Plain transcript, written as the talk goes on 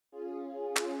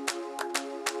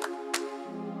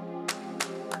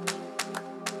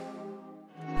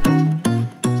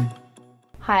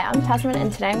Hi, I'm Tasman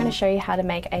and today I'm going to show you how to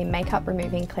make a makeup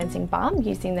removing cleansing balm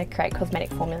using the Create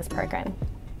Cosmetic Formulas program.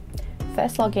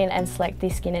 First log in and select the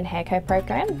Skin and Hair Care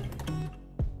program,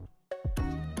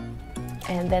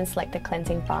 and then select the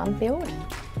cleansing balm build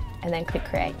and then click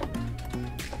Create.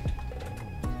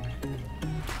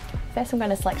 First I'm going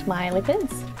to select my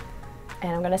lipids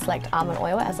and I'm going to select almond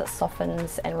oil as it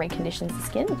softens and reconditions the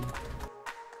skin.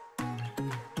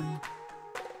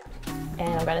 And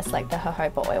I'm going to select the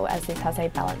jojoba oil as this has a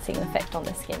balancing effect on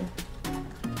the skin.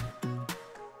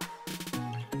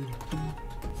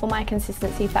 For my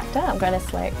consistency factor, I'm going to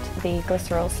select the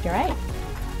glycerol stearate.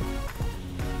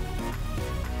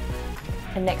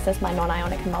 And next is my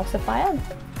non-ionic emulsifier.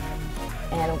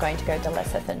 And I'm going to go to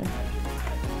lecithin.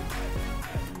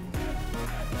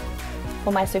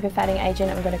 For my superfatting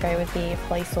agent, I'm going to go with the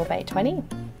polysorbate 20.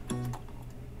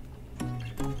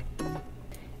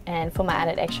 And for my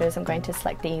added extras, I'm going to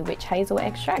select the witch hazel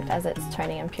extract as it's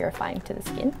toning and purifying to the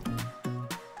skin.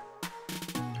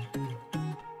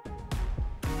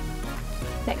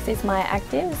 Next is my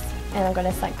actives, and I'm going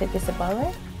to select the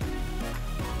bisabolol.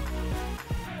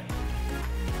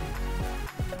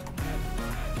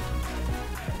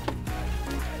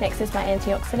 Next is my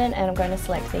antioxidant, and I'm going to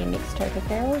select the mixed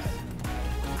tocopherols.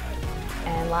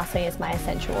 And lastly is my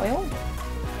essential oil.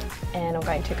 And I'm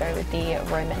going to go with the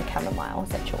Roman chamomile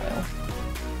essential oil.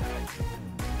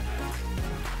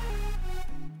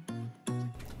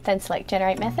 Then select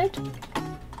Generate Method.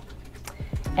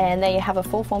 And there you have a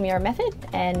full formula method,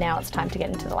 and now it's time to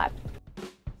get into the lab.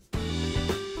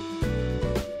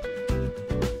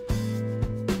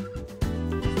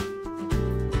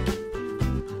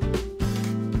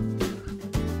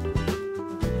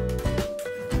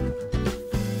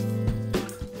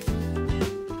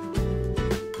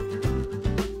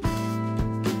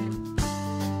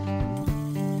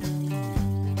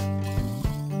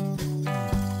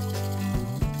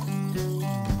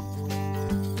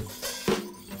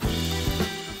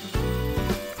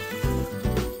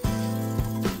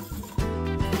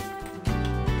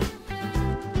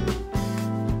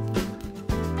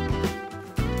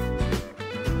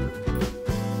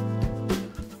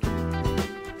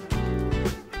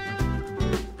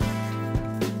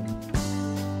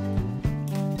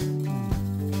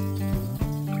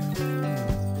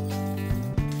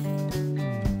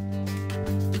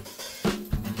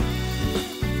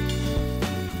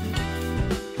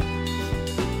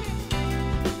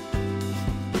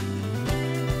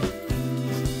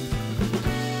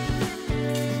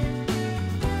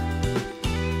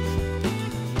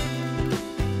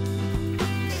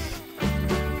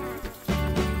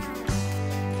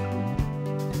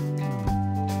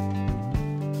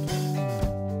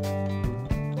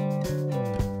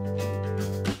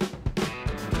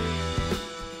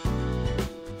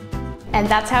 And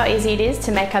that's how easy it is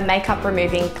to make a makeup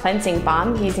removing cleansing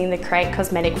balm using the Create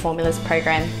Cosmetic Formulas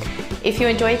program. If you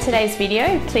enjoyed today's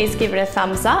video, please give it a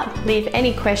thumbs up, leave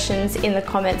any questions in the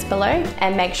comments below,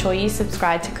 and make sure you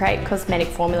subscribe to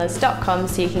createcosmeticformulas.com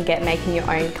so you can get making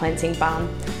your own cleansing balm.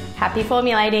 Happy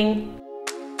formulating!